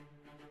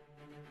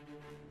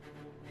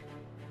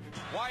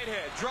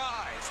Whitehead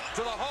drives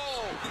to the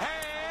hole,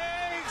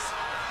 hangs,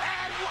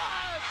 and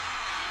one!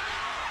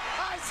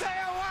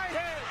 Isaiah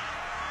Whitehead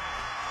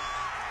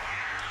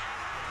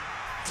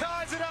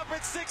ties it up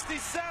at 67.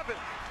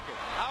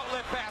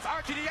 Outlet pass,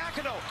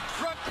 Arcidiacono,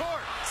 front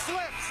court,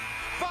 slips,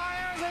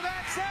 fires, and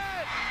that's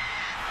it!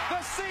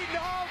 The Seton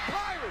Hall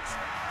Pirates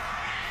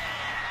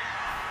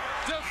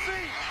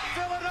defeat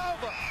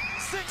Villanova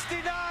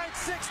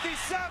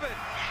 69-67,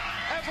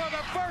 and for the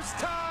first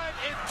time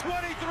in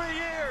 23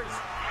 years,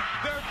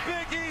 they're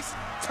Big East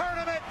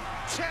Tournament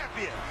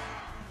champions.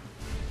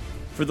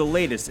 For the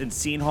latest in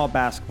Seton Hall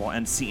basketball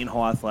and Seton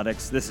Hall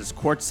athletics, this is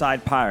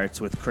Courtside Pirates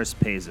with Chris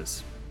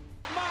Paizes.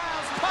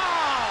 Myles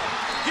Powell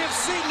gives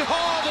Seton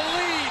Hall the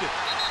lead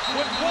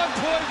with 1.1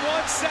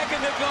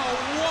 second to go.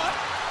 What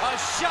a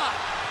shot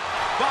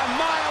by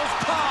Myles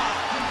Powell.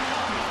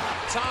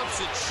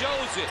 Thompson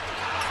shows it.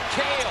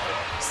 Cale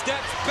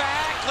steps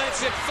back, lets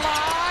it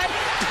fly.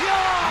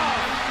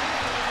 Pure!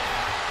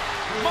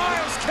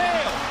 Miles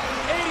Cale,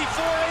 84-83.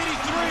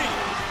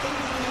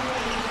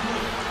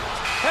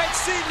 And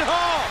Seton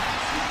Hall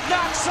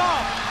knocks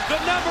off the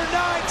number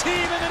 9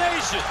 team in the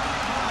nation.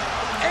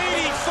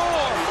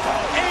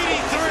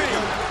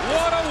 84-83.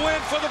 What a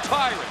win for the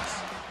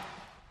Pirates.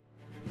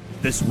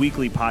 This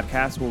weekly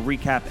podcast will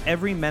recap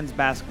every men's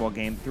basketball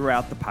game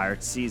throughout the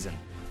Pirates season.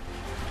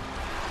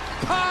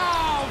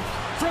 Pow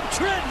from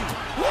Trenton.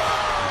 Woo!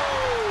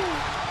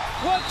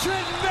 What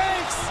Trenton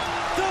makes,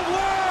 the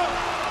world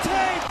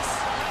takes.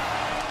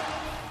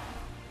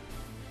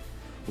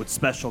 With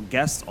special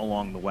guests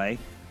along the way,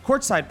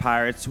 Courtside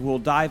Pirates will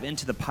dive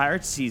into the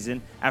Pirates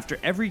season after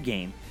every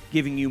game,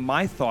 giving you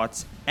my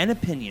thoughts and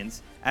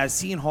opinions as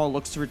Seton Hall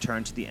looks to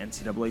return to the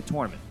NCAA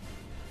tournament.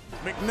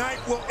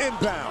 McKnight will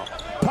inbound.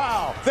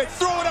 Powell, they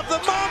throw it up the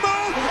Mambo,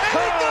 and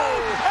it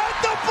goes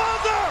at the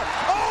buzzer!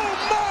 Oh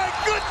my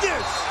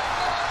goodness!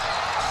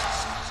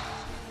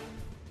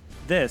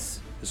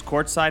 This is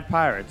Courtside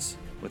Pirates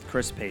with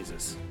Chris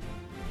Paizes.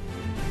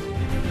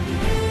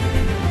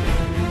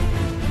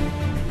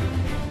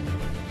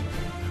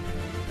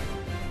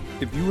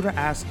 If you were to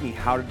ask me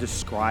how to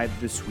describe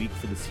this week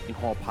for the Seton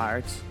Hall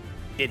Pirates,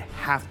 it'd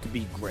have to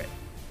be grit.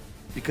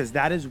 Because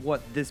that is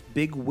what this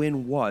big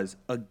win was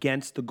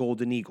against the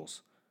Golden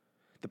Eagles.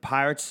 The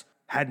Pirates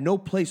had no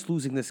place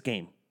losing this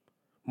game.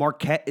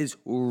 Marquette is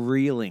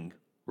reeling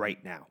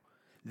right now.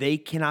 They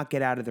cannot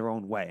get out of their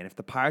own way. And if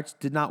the Pirates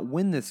did not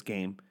win this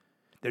game,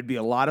 there'd be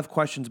a lot of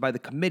questions by the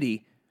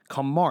committee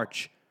come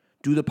March.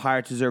 Do the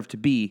Pirates deserve to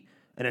be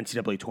an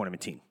NCAA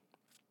tournament team?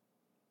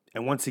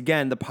 And once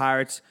again, the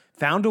Pirates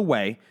found a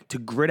way to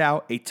grit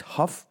out a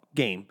tough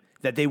game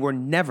that they were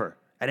never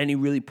at any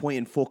really point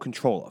in full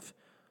control of.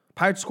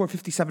 Pirates scored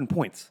 57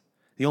 points.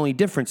 The only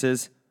difference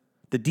is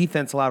the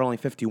defense allowed only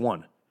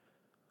 51.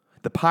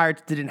 The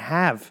Pirates didn't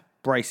have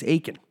Bryce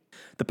Aiken.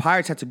 The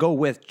Pirates had to go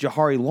with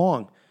Jahari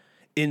Long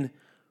in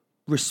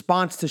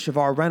response to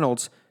Shavar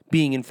Reynolds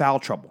being in foul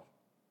trouble.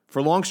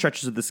 For long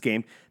stretches of this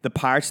game, the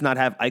Pirates did not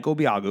have Ike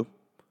Obiagu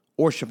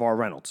or Shavar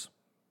Reynolds.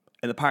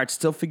 And the Pirates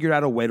still figured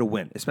out a way to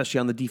win, especially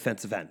on the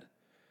defensive end.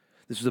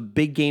 This was a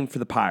big game for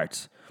the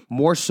Pirates,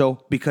 more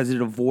so because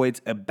it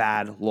avoids a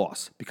bad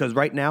loss. Because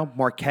right now,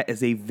 Marquette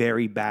is a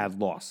very bad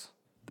loss.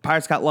 The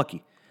Pirates got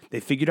lucky. They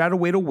figured out a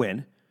way to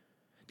win,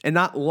 and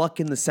not luck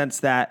in the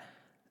sense that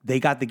they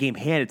got the game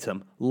handed to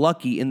them.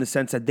 Lucky in the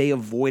sense that they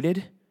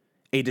avoided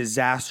a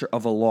disaster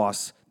of a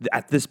loss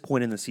at this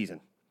point in the season.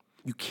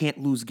 You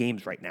can't lose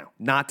games right now.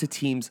 Not to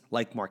teams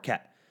like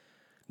Marquette.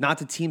 Not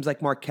to teams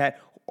like Marquette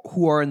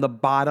who are in the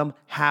bottom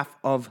half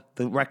of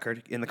the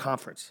record in the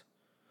conference.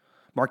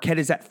 Marquette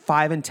is at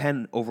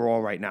 5-10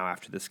 overall right now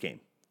after this game.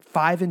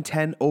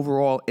 5-10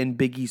 overall in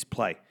Big East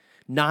play.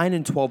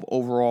 9-12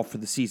 overall for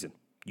the season.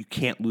 You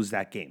can't lose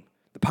that game.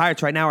 The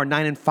Pirates right now are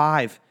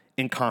 9-5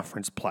 in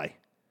conference play.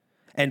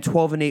 And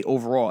 12-8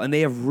 overall. And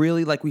they have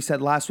really, like we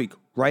said last week,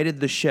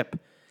 righted the ship.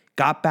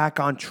 Got back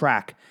on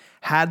track.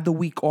 Had the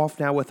week off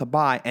now with a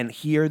bye. And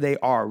here they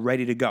are,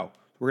 ready to go.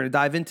 We're going to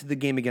dive into the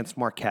game against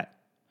Marquette.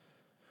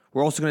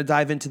 We're also going to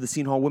dive into the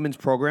Seton Hall women's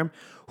program,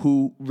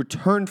 who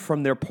returned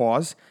from their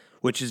pause,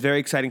 which is very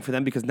exciting for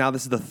them because now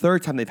this is the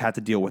third time they've had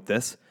to deal with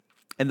this.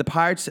 And the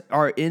Pirates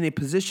are in a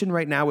position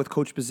right now with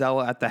Coach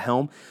Bozzella at the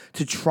helm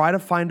to try to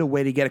find a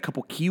way to get a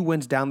couple key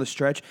wins down the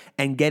stretch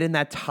and get in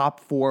that top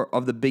 4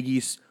 of the Big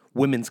East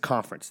Women's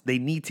Conference. They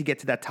need to get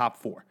to that top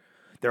 4.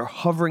 They're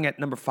hovering at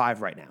number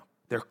 5 right now.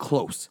 They're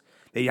close.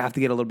 They have to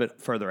get a little bit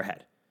further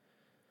ahead.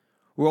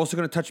 We're also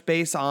going to touch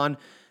base on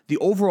the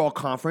overall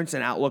conference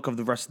and outlook of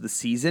the rest of the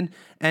season,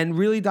 and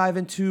really dive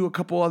into a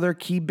couple other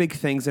key big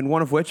things, and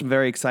one of which I'm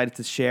very excited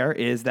to share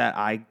is that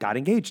I got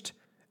engaged.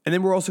 And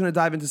then we're also going to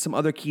dive into some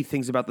other key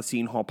things about the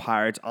Seton Hall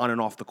Pirates on and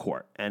off the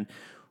court. And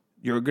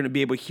you're going to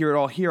be able to hear it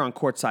all here on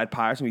Courtside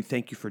Pirates, and we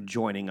thank you for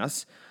joining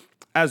us.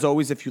 As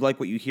always, if you like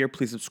what you hear,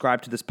 please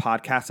subscribe to this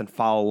podcast and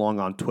follow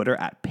along on Twitter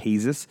at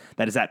Paizes.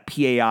 That is at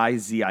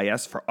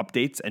Paizis for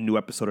updates and new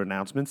episode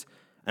announcements.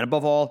 And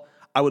above all,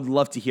 I would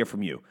love to hear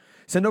from you.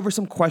 Send over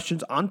some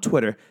questions on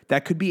Twitter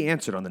that could be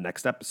answered on the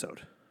next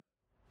episode.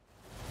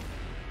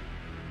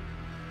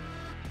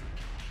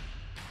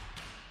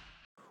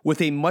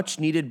 With a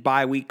much-needed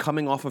bye week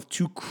coming off of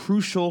two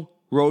crucial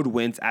road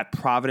wins at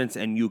Providence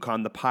and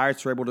UConn, the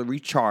Pirates were able to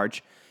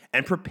recharge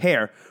and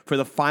prepare for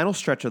the final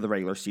stretch of the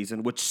regular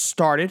season, which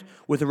started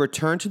with a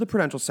return to the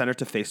Prudential Center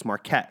to face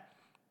Marquette.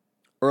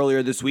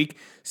 Earlier this week,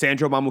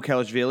 Sandro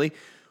Mamukelashvili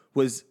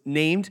was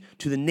named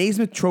to the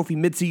Naismith Trophy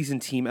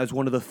midseason team as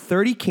one of the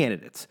 30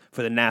 candidates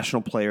for the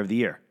National Player of the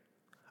Year.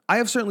 I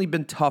have certainly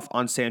been tough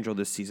on Sandro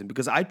this season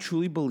because I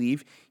truly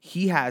believe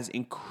he has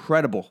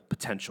incredible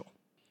potential.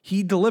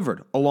 He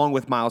delivered along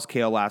with Miles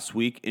Cale last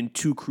week in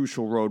two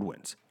crucial road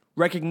wins.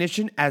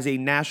 Recognition as a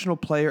National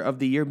Player of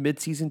the Year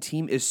midseason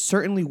team is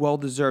certainly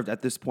well-deserved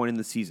at this point in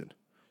the season.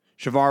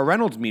 Shavar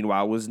Reynolds,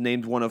 meanwhile, was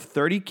named one of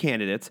 30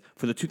 candidates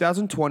for the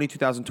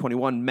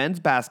 2020-2021 Men's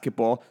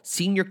Basketball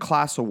Senior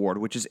Class Award,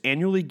 which is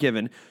annually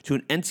given to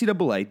an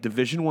NCAA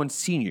Division I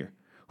senior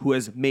who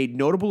has made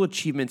notable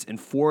achievements in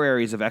four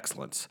areas of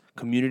excellence: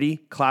 community,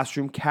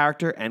 classroom,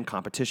 character, and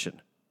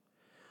competition.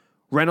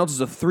 Reynolds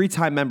is a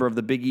three-time member of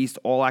the Big East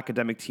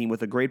All-Academic Team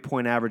with a grade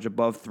point average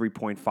above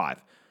 3.5.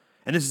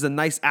 And this is a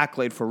nice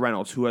accolade for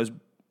Reynolds, who has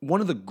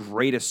one of the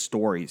greatest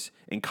stories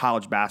in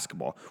college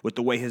basketball with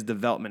the way his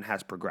development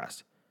has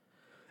progressed.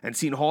 And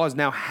Seton Hall has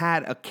now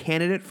had a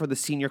candidate for the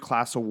Senior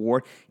Class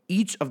Award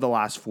each of the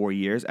last 4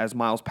 years, as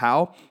Miles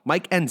Powell,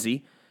 Mike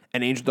Enzi,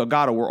 and Angel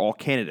Delgado were all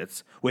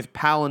candidates, with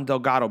Powell and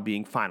Delgado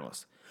being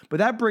finalists. But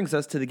that brings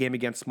us to the game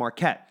against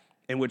Marquette,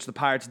 in which the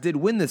Pirates did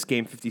win this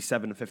game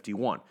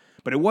 57-51.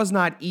 But it was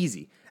not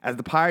easy, as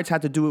the Pirates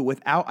had to do it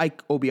without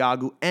Ike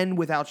Obiagu and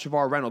without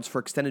Shavar Reynolds for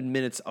extended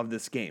minutes of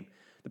this game.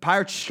 The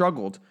Pirates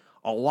struggled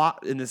a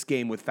lot in this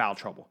game with foul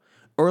trouble.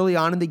 Early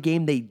on in the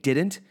game, they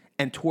didn't,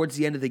 and towards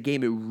the end of the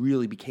game, it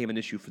really became an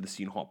issue for the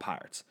Seton Hall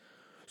Pirates.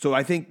 So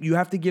I think you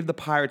have to give the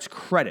Pirates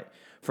credit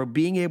for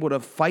being able to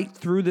fight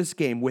through this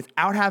game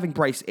without having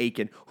Bryce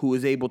Aiken, who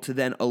was able to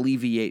then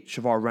alleviate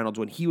Shavar Reynolds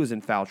when he was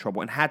in foul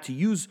trouble and had to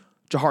use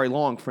Jahari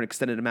Long for an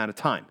extended amount of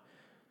time.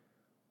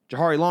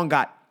 Jahari Long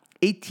got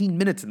 18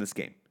 minutes in this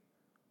game,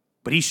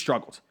 but he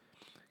struggled.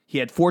 He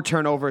had 4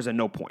 turnovers and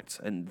no points.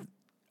 And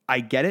I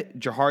get it.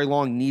 Jahari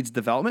Long needs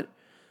development,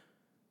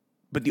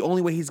 but the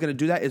only way he's going to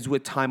do that is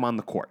with time on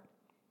the court.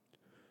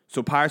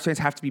 So Pirates fans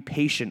have to be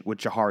patient with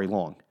Jahari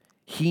Long.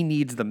 He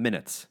needs the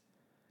minutes.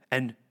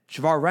 And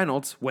Shavar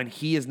Reynolds, when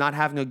he is not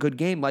having a good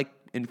game, like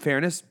in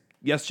fairness,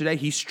 yesterday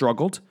he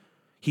struggled.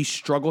 He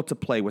struggled to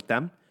play with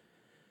them.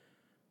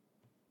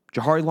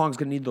 Jahari Long's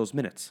going to need those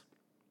minutes.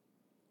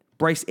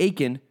 Bryce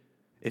Aiken,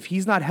 if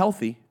he's not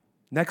healthy,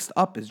 next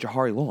up is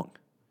Jahari Long.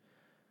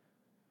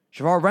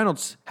 Shavar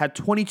Reynolds had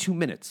 22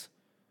 minutes.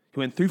 He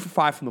went 3 for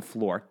 5 from the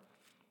floor.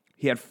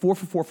 He had 4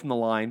 for 4 from the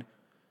line.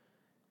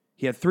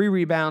 He had 3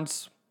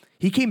 rebounds.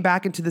 He came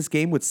back into this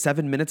game with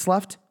 7 minutes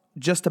left,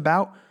 just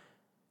about,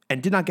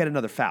 and did not get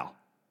another foul.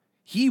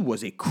 He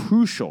was a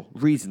crucial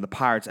reason the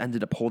Pirates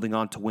ended up holding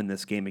on to win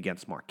this game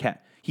against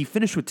Marquette. He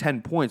finished with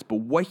 10 points, but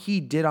what he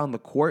did on the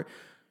court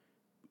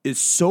is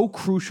so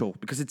crucial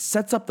because it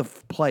sets up the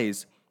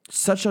plays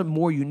such a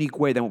more unique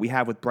way than what we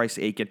have with Bryce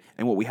Aiken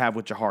and what we have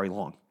with Jahari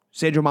Long.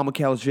 Sandro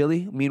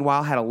Mamukelashvili,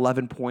 meanwhile, had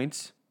 11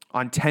 points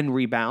on 10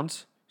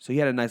 rebounds, so he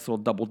had a nice little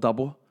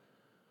double-double.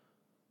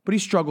 But he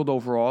struggled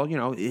overall. You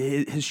know,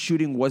 his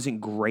shooting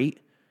wasn't great.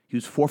 He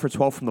was 4 for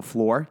 12 from the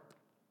floor.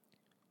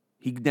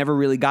 He never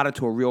really got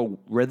into a real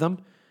rhythm.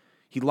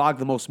 He logged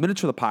the most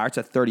minutes for the Pirates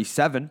at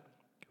 37,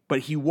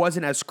 but he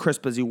wasn't as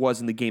crisp as he was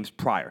in the games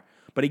prior.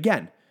 But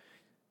again,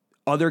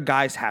 other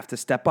guys have to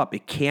step up.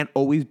 It can't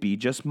always be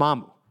just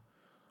Mamu.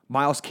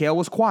 Miles Cale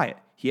was quiet.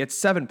 He had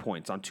 7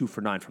 points on 2 for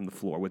 9 from the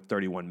floor with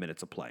 31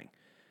 minutes of playing.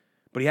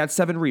 But he had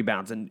 7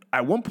 rebounds, and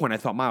at one point I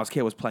thought Miles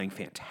Cale was playing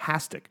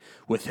fantastic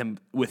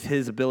with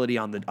his ability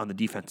on the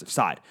defensive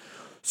side.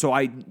 So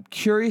I'm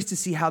curious to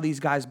see how these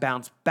guys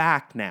bounce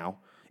back now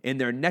in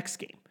their next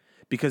game,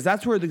 because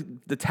that's where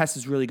the test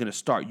is really going to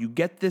start. You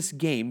get this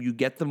game, you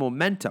get the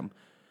momentum,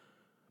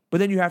 but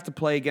then you have to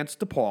play against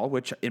DePaul,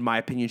 which in my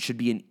opinion should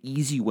be an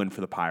easy win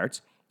for the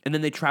Pirates, and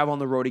then they travel on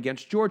the road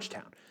against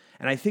Georgetown.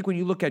 And I think when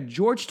you look at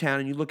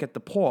Georgetown and you look at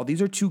DePaul,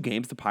 these are 2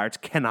 games the Pirates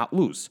cannot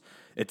lose.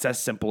 It's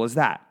as simple as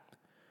that.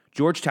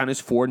 Georgetown is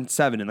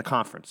 4-7 in the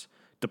conference.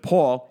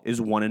 DePaul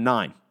is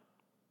 1-9.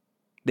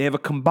 They have a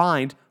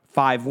combined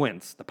 5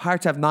 wins. The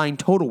Pirates have 9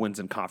 total wins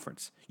in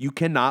conference. You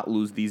cannot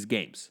lose these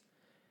games.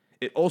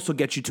 It also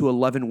gets you to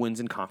 11 wins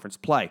in conference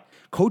play.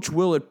 Coach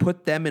Willard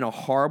put them in a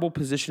horrible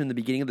position in the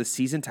beginning of the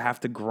season to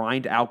have to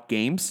grind out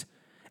games,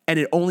 and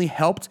it only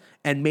helped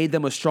and made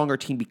them a stronger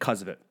team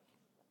because of it.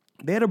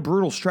 They had a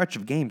brutal stretch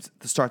of games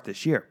to start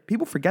this year.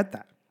 People forget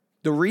that.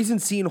 The reason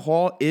Seton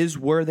Hall is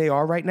where they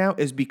are right now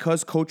is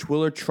because Coach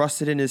Willard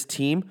trusted in his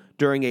team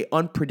during an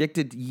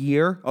unpredicted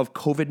year of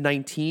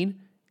COVID-19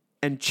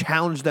 and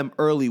challenged them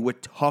early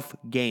with tough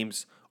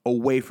games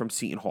away from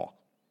Seton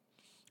Hall.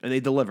 And they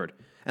delivered.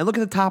 And look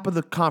at the top of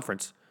the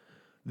conference.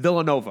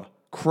 Villanova,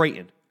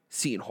 Creighton,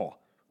 Seton Hall.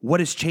 What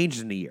has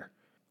changed in the year?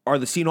 Are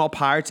the Seton Hall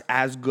Pirates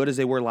as good as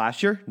they were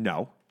last year?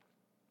 No.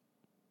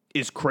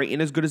 Is Creighton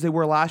as good as they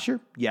were last year?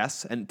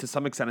 Yes. And to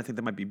some extent, I think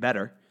they might be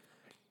better.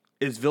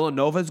 Is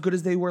Villanova as good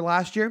as they were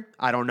last year?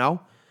 I don't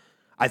know.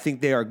 I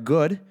think they are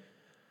good,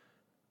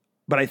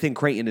 but I think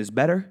Creighton is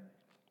better.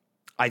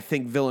 I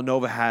think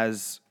Villanova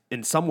has,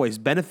 in some ways,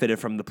 benefited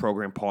from the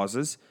program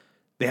pauses.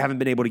 They haven't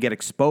been able to get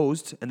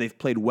exposed, and they've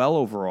played well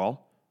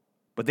overall,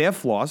 but they have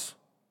flaws.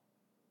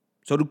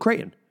 So do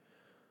Creighton.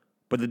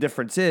 But the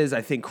difference is,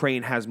 I think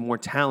Creighton has more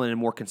talent and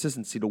more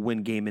consistency to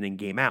win game in and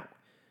game out.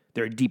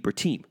 They're a deeper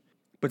team.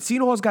 But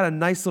Seton Hall's got a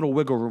nice little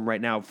wiggle room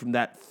right now from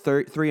that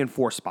 3 and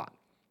 4 spot.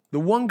 The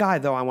one guy,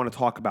 though, I want to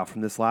talk about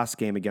from this last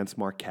game against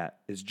Marquette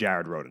is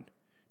Jared Rhoden.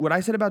 What I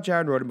said about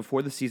Jared Rhoden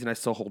before the season, I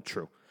still hold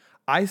true.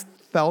 I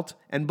felt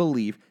and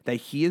believe that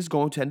he is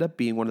going to end up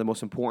being one of the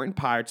most important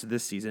Pirates of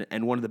this season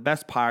and one of the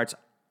best Pirates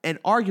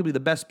and arguably the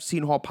best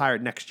Seton Hall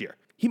Pirate next year.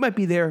 He might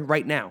be there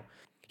right now.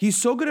 He's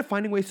so good at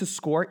finding ways to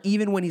score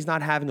even when he's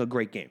not having a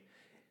great game.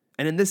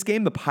 And in this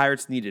game, the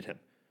Pirates needed him.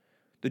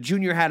 The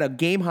junior had a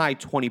game-high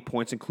 20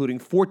 points, including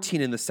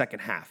 14 in the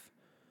second half.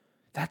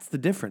 That's the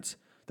difference.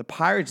 The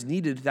Pirates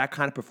needed that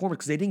kind of performance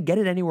because they didn't get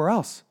it anywhere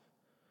else.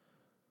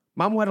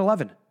 Mamu had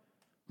 11.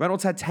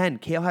 Reynolds had 10.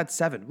 Cale had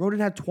 7. Rhoden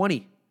had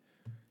 20.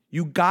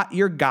 You got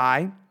your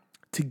guy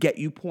to get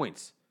you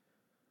points.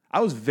 I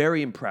was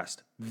very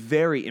impressed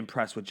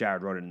with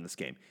Jared Rhoden in this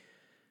game.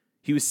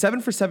 He was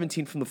 7 for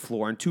 17 from the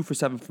floor and 2 for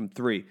 7 from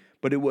 3,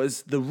 but it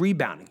was the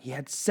rebounding. He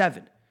had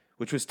 7,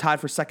 which was tied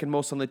for second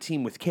most on the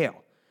team with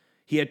Cale.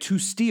 He had 2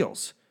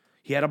 steals.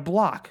 He had a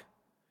block.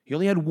 He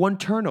only had 1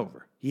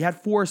 turnover. He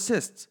had 4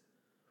 assists.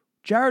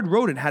 Jared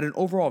Rhoden had an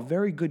overall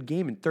very good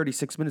game in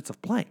 36 minutes of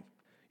playing.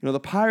 The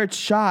Pirates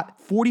shot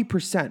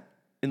 40%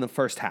 in the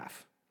first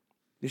half.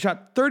 They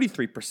shot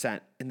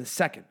 33% in the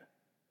second.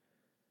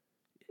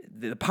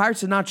 The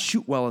Pirates did not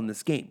shoot well in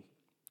this game.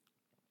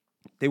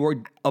 They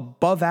were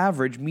above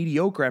average,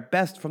 mediocre at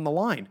best from the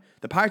line.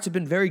 The Pirates have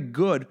been very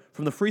good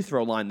from the free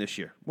throw line this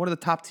year, one of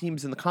the top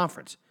teams in the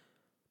conference.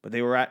 But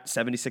they were at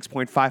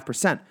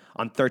 76.5%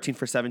 on 13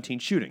 for 17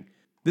 shooting.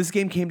 This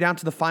game came down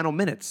to the final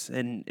minutes,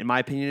 and in my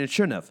opinion, it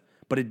shouldn't have.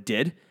 But it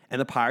did, and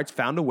the Pirates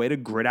found a way to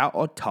grit out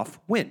a tough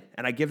win.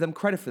 And I give them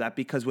credit for that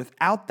because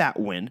without that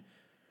win,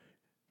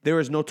 there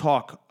is no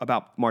talk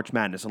about March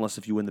Madness unless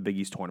if you win the Big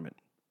East tournament.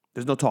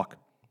 There's no talk.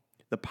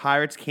 The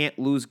Pirates can't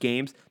lose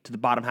games to the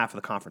bottom half of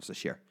the conference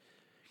this year.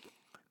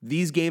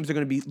 These games are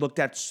going to be looked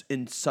at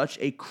in such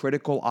a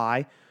critical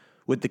eye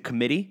with the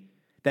committee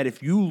that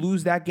if you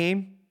lose that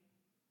game,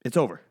 it's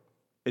over.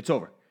 It's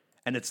over.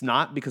 And it's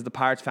not because the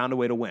Pirates found a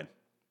way to win.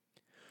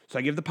 So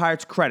I give the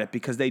Pirates credit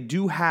because they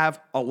do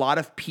have a lot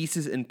of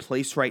pieces in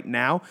place right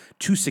now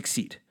to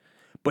succeed.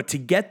 But to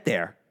get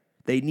there,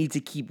 they need to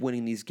keep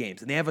winning these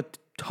games. And they have a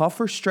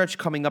tougher stretch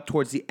coming up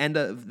towards the end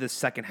of the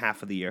second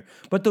half of the year.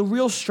 But the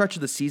real stretch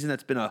of the season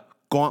that's been a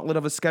gauntlet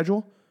of a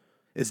schedule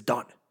is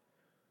done.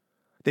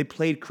 They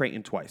played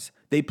Creighton twice.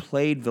 They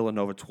played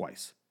Villanova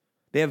twice.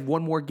 They have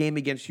one more game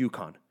against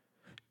UConn.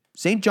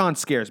 St. John's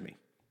scares me.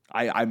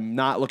 I'm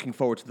not looking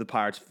forward to the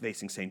Pirates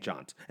facing St.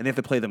 John's. And they have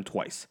to play them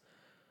twice.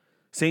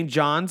 St.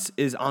 John's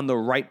is on the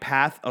right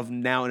path of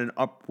now in an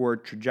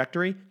upward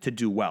trajectory to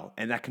do well.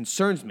 And that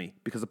concerns me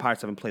because the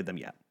Pirates haven't played them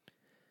yet.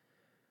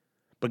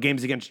 But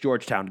games against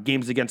Georgetown,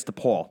 games against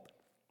DePaul,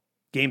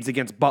 games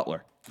against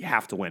Butler, you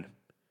have to win.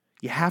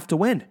 You have to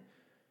win.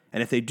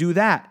 And if they do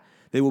that,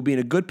 they will be in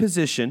a good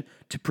position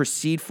to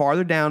proceed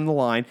farther down the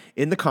line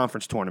in the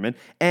conference tournament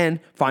and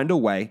find a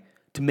way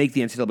to make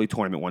the NCAA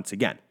tournament once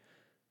again.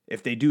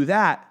 If they do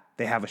that,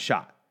 they have a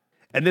shot.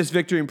 And this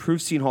victory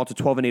improves Seton Hall to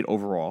 12-8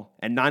 overall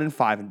and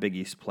 9-5 in Big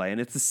East play.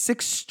 And it's the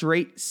 6th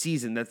straight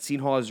season that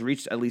Seton Hall has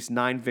reached at least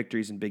 9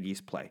 victories in Big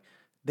East play.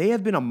 They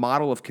have been a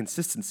model of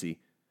consistency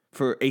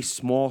for a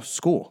small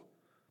school.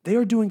 They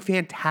are doing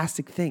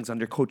fantastic things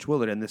under Coach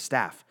Willard and this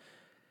staff.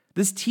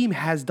 This team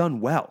has done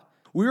well.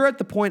 We are at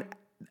the point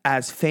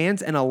as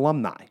fans and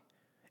alumni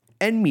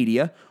and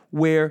media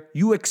where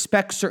you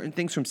expect certain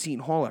things from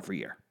Seton Hall every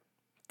year.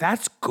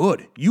 That's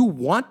good. You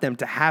want them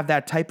to have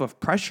that type of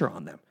pressure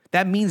on them.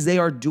 That means they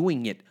are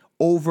doing it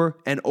over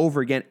and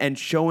over again and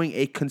showing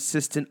a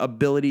consistent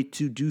ability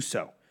to do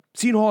so.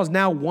 Seton Hall has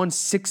now won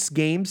 6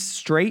 games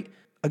straight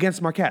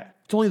against Marquette.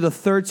 It's only the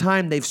 3rd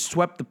time they've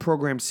swept the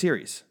program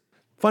series.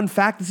 Fun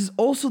fact, this is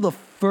also the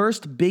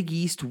first Big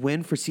East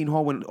win for Seton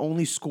Hall when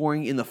only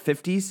scoring in the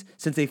 50s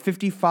since a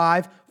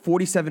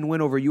 55-47 win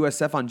over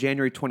USF on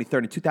January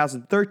 23rd in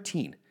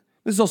 2013.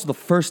 This is also the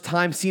first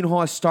time Seton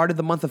Hall has started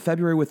the month of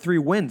February with 3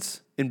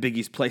 wins in Big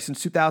East play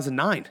since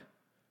 2009,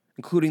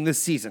 including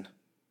this season.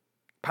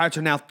 Pirates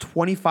are now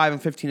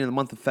 25-15 in the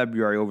month of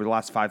February over the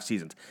last 5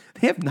 seasons.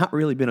 They have not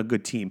really been a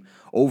good team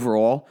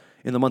overall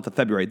in the month of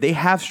February. They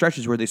have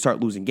stretches where they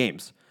start losing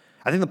games.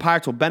 I think the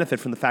Pirates will benefit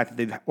from the fact that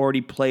they've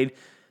already played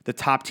the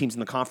top teams in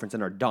the conference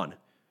and are done.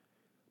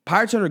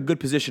 Pirates are in a good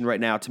position right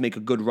now to make a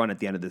good run at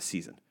the end of this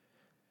season.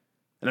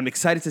 And I'm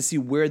excited to see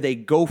where they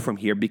go from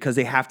here because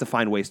they have to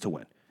find ways to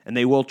win. And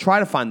they will try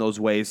to find those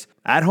ways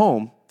at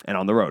home and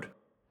on the road.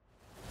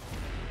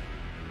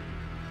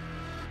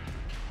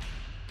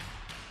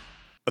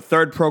 A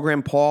third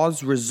program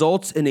pause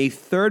results in a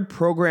third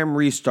program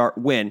restart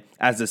win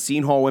as the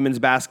Seton Hall women's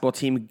basketball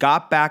team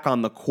got back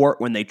on the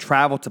court when they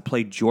traveled to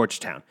play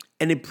Georgetown.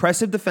 An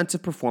impressive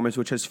defensive performance,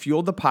 which has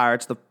fueled the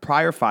Pirates the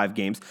prior 5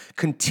 games,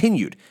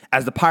 continued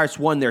as the Pirates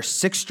won their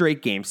 6th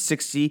straight game,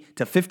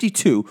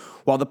 60-52,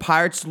 while the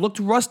Pirates looked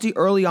rusty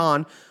early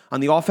on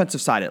the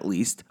offensive side at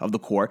least, of the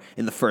core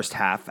in the first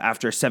half.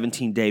 After a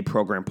 17-day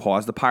program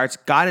pause, the Pirates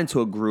got into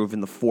a groove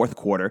in the fourth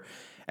quarter,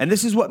 and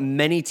this is what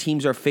many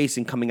teams are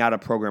facing coming out of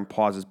program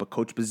pauses, but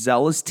Coach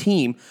Bozzella's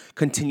team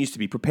continues to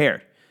be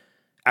prepared.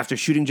 After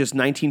shooting just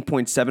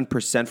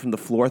 19.7% from the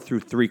floor through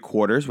 3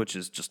 quarters, which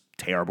is just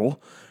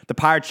terrible, the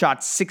Pirates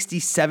shot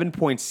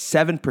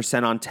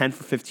 67.7% on 10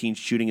 for 15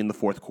 shooting in the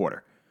fourth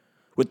quarter.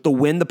 With the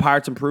win, the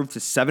Pirates improved to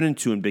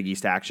 7-2 in Big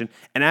East action,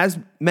 and as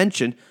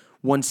mentioned,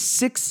 won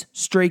 6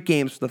 straight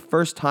games for the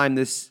first time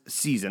this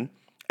season,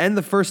 and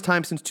the first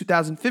time since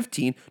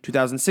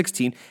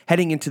 2015-2016,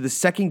 heading into the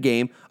second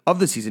game of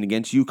the season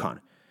against UConn.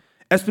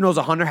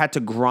 Espinoza Hunter had to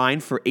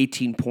grind for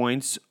 18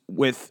 points,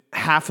 with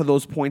half of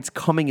those points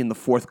coming in the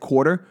fourth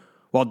quarter,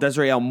 while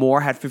Desiree Elmore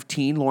had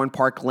 15, Lauren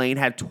Park Lane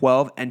had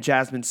 12, and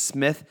Jasmine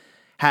Smith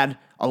had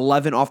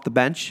 11 off the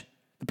bench.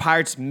 The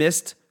Pirates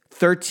missed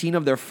 13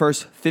 of their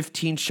first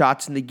 15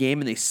 shots in the game,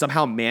 and they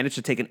somehow managed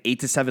to take an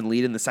 8-7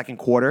 lead in the second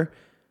quarter.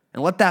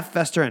 And let that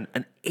fester in,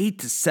 an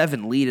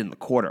 8-7 lead in the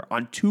quarter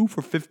on 2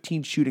 for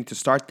 15 shooting to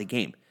start the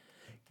game.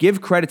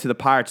 Give credit to the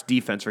Pirates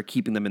defense for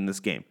keeping them in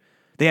this game.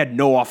 They had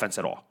no offense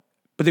at all.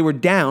 But they were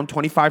down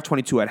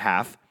 25-22 at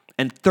half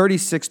and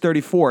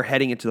 36-34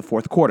 heading into the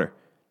fourth quarter.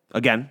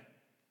 Again,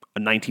 a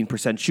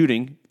 19%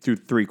 shooting through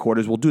 3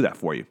 quarters will do that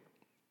for you.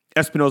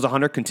 Espinoza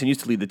Hunter continues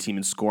to lead the team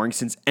in scoring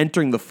since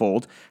entering the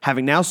fold,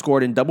 having now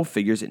scored in double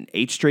figures in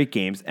 8 straight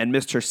games and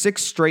missed her 6th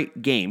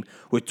straight game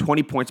with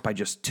 20 points by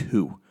just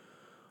 2.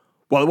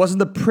 While it wasn't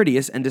the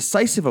prettiest and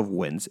decisive of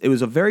wins, it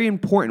was a very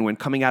important win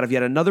coming out of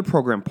yet another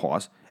program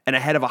pause and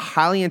ahead of a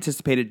highly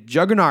anticipated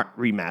juggernaut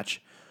rematch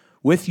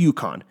with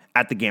UConn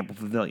at the Gamble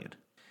Pavilion.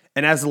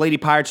 And as the Lady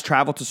Pirates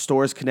travel to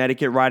Storrs,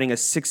 Connecticut, riding a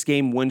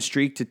 6-game win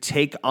streak to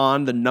take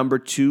on the number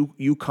 2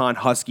 UConn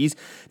Huskies,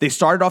 they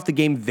started off the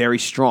game very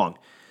strong.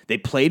 They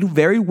played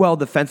very well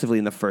defensively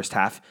in the first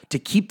half to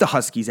keep the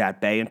Huskies at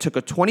bay and took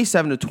a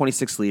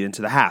 27-26 lead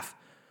into the half.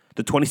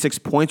 The 26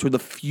 points were the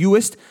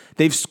fewest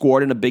they've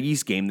scored in a Big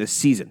East game this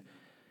season.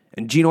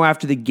 And Gino,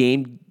 after the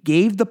game,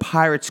 gave the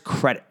Pirates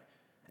credit,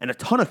 and a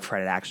ton of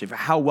credit actually, for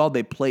how well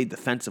they played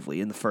defensively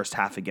in the first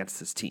half against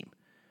this team.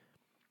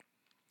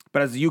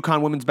 But as the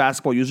UConn women's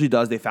basketball usually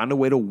does, they found a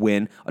way to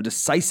win a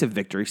decisive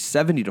victory,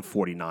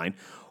 70-49,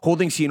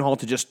 holding Seton Hall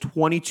to just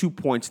 22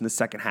 points in the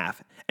second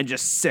half and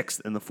just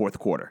 6th in the fourth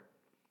quarter.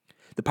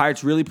 The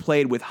Pirates really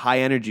played with high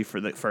energy for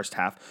the first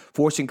half,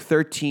 forcing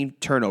 13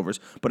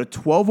 turnovers, but a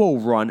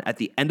 12-0 run at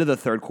the end of the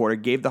third quarter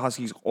gave the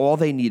Huskies all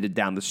they needed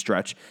down the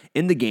stretch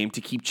in the game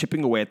to keep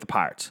chipping away at the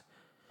Pirates.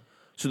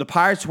 So the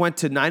Pirates went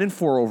to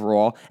 9-4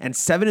 overall and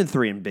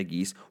 7-3 in Big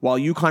East, while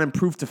UConn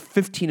improved to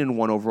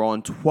 15-1 overall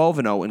and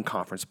 12-0 in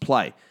conference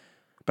play.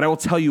 But I will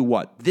tell you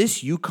what,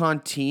 this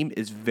UConn team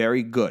is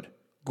very good.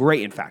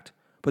 Great, in fact,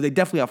 but they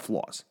definitely have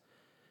flaws.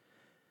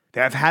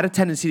 They have had a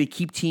tendency to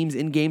keep teams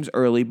in games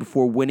early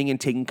before winning and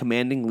taking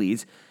commanding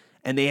leads,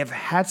 and they have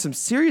had some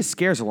serious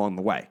scares along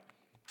the way.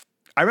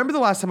 I remember the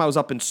last time I was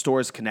up in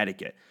Storrs,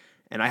 Connecticut,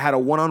 and I had a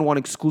one-on-one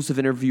exclusive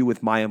interview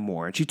with Maya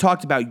Moore, and she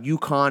talked about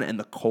UConn and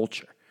the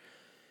culture.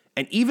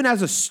 And even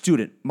as a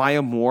student,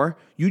 Maya Moore,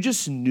 you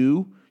just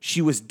knew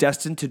she was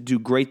destined to do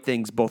great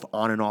things both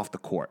on and off the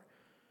court.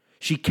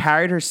 She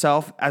carried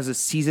herself as a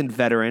seasoned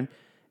veteran,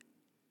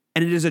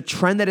 and it is a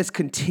trend that has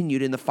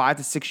continued in the 5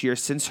 to 6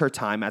 years since her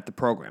time at the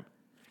program.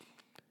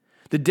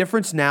 The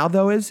difference now,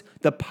 though, is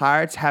the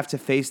Pirates have to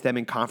face them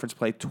in conference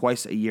play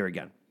twice a year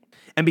again.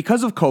 And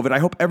because of COVID, I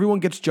hope everyone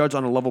gets judged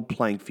on a level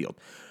playing field.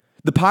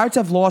 The Pirates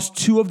have lost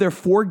 2 of their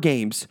 4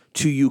 games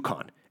to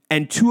UConn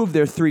and 2 of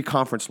their 3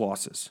 conference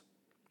losses.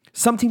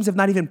 Some teams have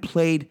not even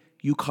played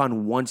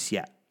UConn once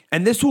yet.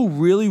 And this will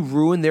really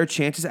ruin their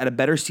chances at a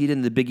better seed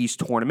in the Big East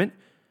tournament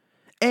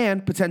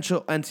and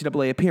potential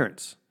NCAA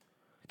appearance.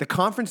 The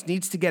conference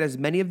needs to get as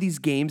many of these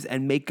games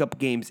and makeup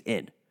games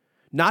in.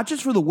 Not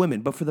just for the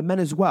women, but for the men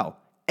as well.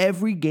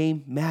 Every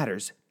game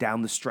matters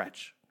down the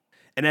stretch.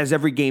 And as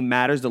every game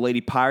matters, the Lady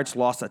Pirates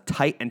lost a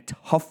tight and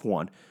tough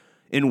one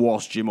in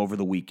Walsh Gym over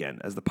the weekend,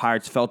 as the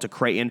Pirates fell to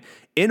Creighton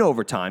in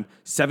overtime,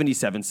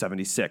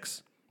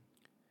 77-76.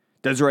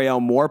 Desiree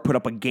Elmore put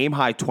up a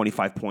game-high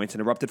 25 points and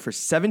erupted for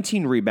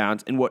 17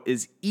 rebounds in what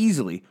is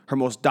easily her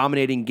most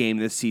dominating game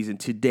this season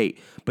to date.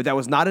 But that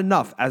was not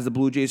enough, as the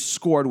Blue Jays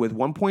scored with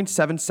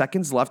 1.7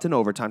 seconds left in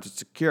overtime to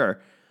secure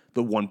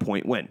the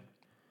 1-point win.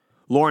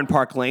 Lauren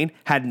Park Lane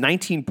had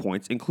 19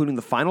 points, including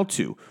the final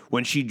 2,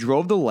 when she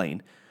drove the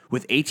lane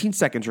with 18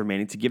 seconds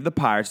remaining to give the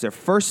Pirates their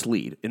first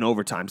lead in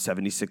overtime,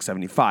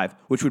 76-75,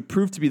 which would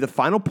prove to be the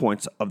final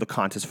points of the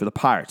contest for the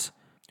Pirates.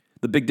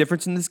 The big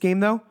difference in this game,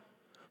 though?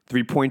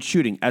 3-point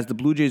shooting, as the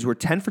Blue Jays were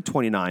 10 for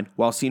 29,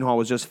 while Seton Hall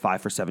was just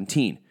 5 for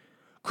 17.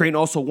 Creighton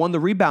also won the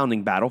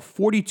rebounding battle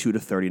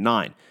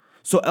 42-39.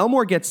 So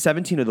Elmore gets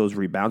 17 of those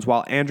rebounds,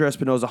 while Andrea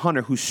Espinoza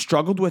Hunter, who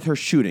struggled with her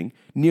shooting,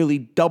 nearly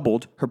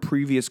doubled her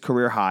previous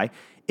career high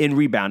in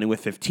rebounding with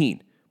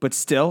 15. But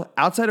still,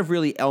 outside of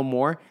really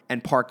Elmore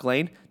and Park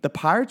Lane, the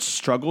Pirates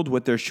struggled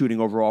with their shooting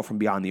overall from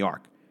beyond the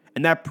arc,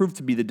 and that proved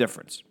to be the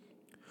difference.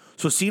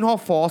 So Seton Hall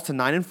falls to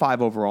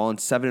 9-5 overall and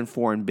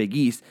 7-4 in Big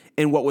East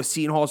in what was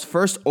Seton Hall's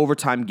first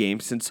overtime game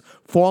since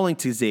falling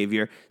to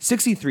Xavier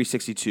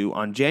 63-62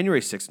 on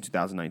January 6,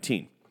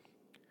 2019.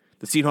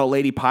 The Seton Hall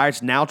Lady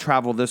Pirates now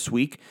travel this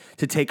week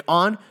to take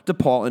on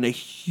DePaul in a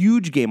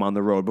huge game on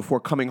the road before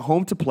coming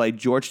home to play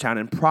Georgetown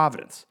and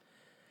Providence.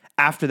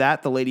 After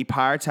that, the Lady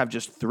Pirates have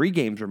just 3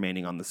 games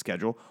remaining on the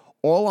schedule,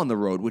 all on the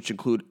road, which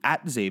include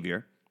at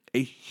Xavier,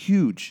 a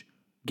huge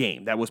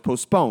game that was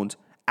postponed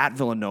at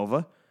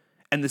Villanova,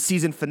 and the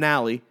season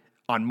finale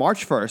on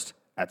March 1st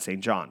at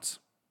St. John's.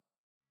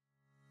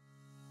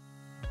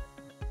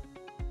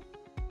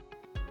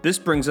 This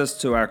brings us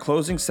to our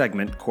closing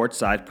segment,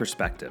 Courtside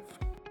Perspective.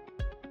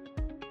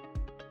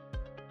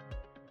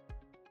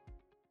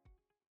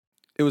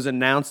 It was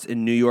announced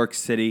in New York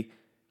City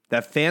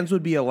that fans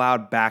would be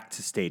allowed back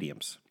to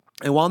stadiums.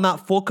 And while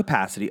not full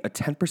capacity, a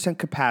 10%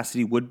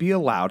 capacity would be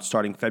allowed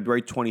starting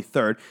February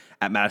 23rd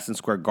at Madison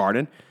Square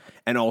Garden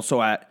and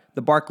also at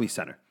the Barclays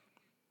Center.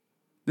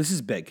 This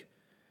is big.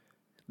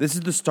 This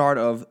is the start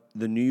of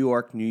the New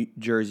York, New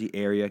Jersey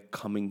area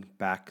coming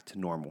back to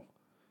normal.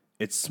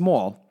 It's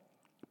small,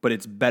 but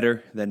it's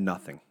better than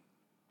nothing.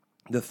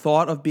 The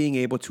thought of being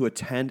able to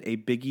attend a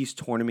Big East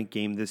tournament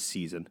game this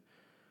season,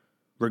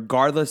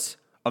 regardless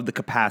of the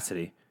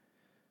capacity,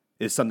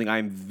 is something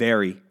I'm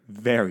very,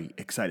 very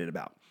excited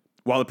about.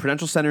 While the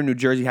Prudential Center in New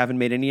Jersey haven't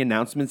made any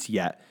announcements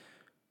yet,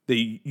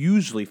 they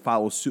usually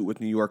follow suit with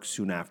New York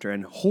soon after,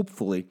 and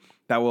hopefully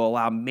that will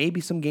allow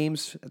maybe some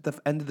games at the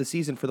end of the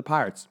season for the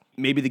Pirates.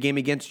 Maybe the game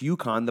against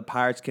UConn, the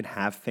Pirates can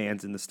have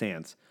fans in the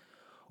stands.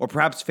 Or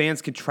perhaps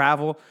fans can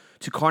travel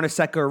to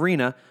Carnesecca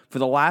Arena for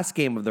the last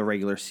game of the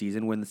regular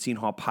season when the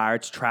Seton Hall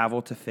Pirates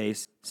travel to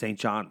face St.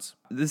 John's.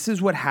 This is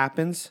what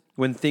happens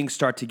when things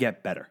start to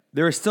get better.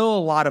 There is still a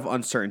lot of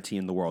uncertainty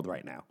in the world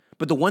right now.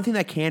 But the one thing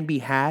that can be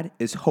had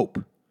is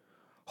hope.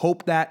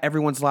 Hope that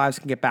everyone's lives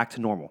can get back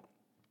to normal.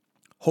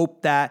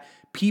 Hope that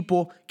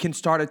people can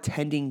start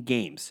attending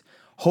games.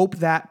 Hope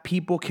that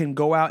people can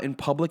go out in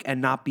public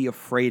and not be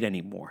afraid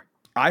anymore.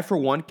 I, for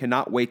one,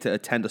 cannot wait to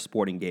attend a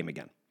sporting game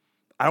again.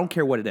 I don't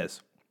care what it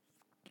is.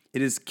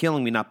 It is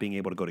killing me not being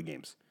able to go to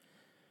games.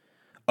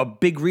 A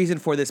big reason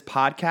for this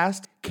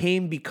podcast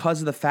came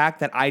because of the fact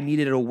that I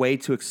needed a way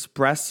to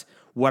express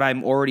what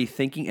I'm already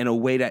thinking and a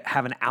way to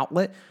have an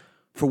outlet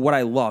for what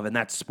I love, and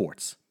that's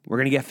sports. We're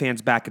going to get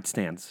fans back at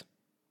stands.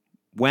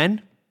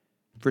 When?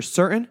 For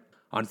certain,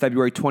 on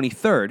February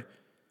 23rd,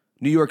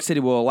 New York City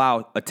will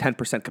allow a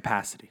 10%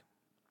 capacity.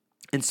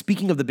 And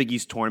speaking of the Big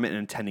East tournament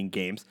and attending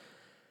games,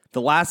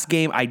 the last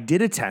game I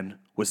did attend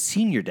was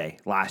Senior Day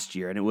last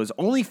year, and it was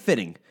only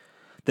fitting.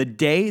 The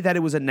day that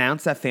it was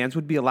announced that fans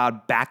would be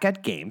allowed back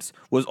at games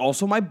was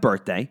also my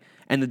birthday,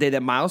 and the day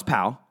that Myles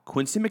Powell,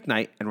 Quincy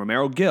McKnight, and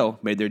Romero Gill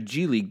made their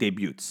G League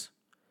debuts.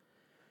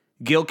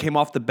 Gill came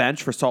off the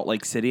bench for Salt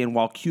Lake City, and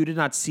while Q did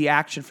not see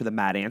action for the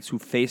Mad Ants, who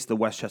faced the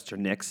Westchester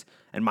Knicks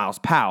and Myles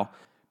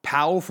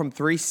Powell from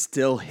 3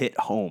 still hit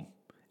home.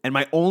 And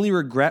my only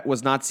regret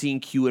was not seeing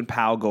Q and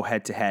Powell go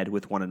head-to-head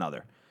with one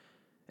another.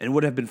 And it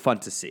would have been fun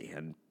to see.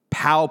 And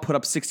Powell put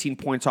up 16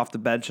 points off the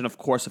bench and, of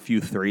course, a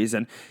few threes.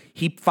 And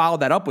he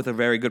followed that up with a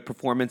very good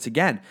performance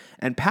again.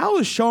 And Powell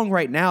is showing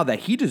right now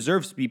that he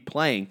deserves to be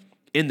playing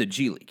in the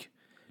G League.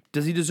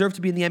 Does he deserve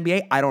to be in the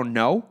NBA? I don't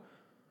know.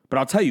 But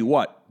I'll tell you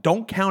what,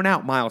 don't count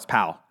out Myles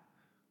Powell.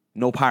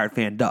 No Pirate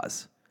fan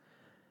does.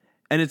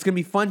 And it's going to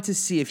be fun to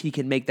see if he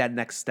can make that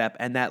next step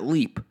and that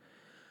leap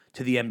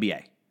to the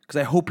NBA. Because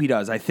I hope he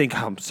does.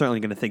 I'm certainly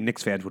going to think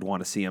Knicks fans would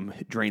want to see him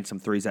drain some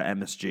threes at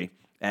MSG.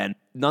 And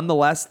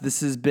nonetheless, this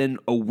has been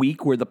a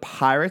week where the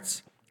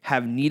Pirates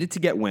have needed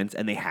to get wins,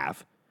 and they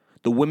have.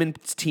 The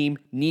women's team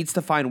needs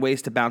to find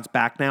ways to bounce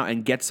back now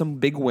and get some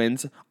big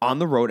wins on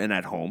the road and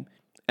at home.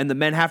 And the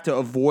men have to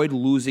avoid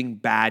losing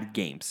bad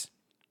games.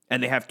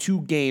 And they have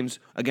 2 games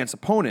against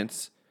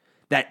opponents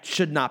that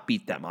should not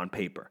beat them on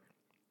paper.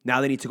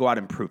 Now they need to go out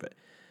and prove it.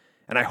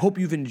 And I hope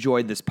you've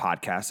enjoyed this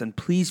podcast, and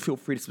please feel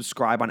free to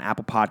subscribe on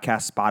Apple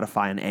Podcasts,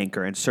 Spotify, and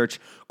Anchor, and search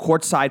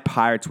Courtside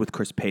Pirates with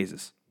Chris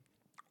Paizis.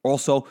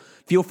 Also,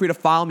 feel free to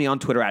follow me on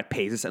Twitter at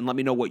Paizis and let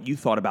me know what you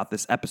thought about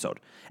this episode,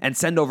 and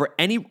send over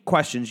any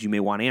questions you may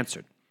want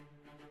answered.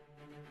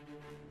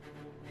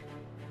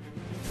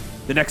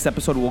 The next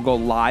episode will go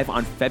live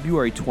on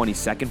February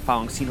 22nd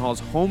following Seton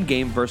Hall's home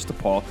game versus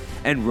DePaul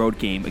and road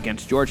game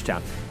against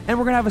Georgetown. And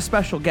we're going to have a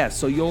special guest,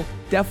 so you'll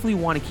definitely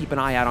want to keep an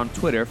eye out on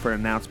Twitter for an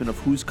announcement of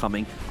who's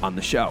coming on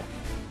the show.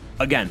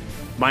 Again,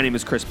 my name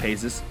is Chris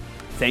Paizis.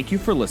 Thank you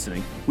for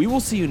listening. We will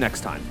see you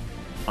next time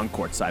on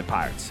Courtside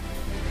Pirates.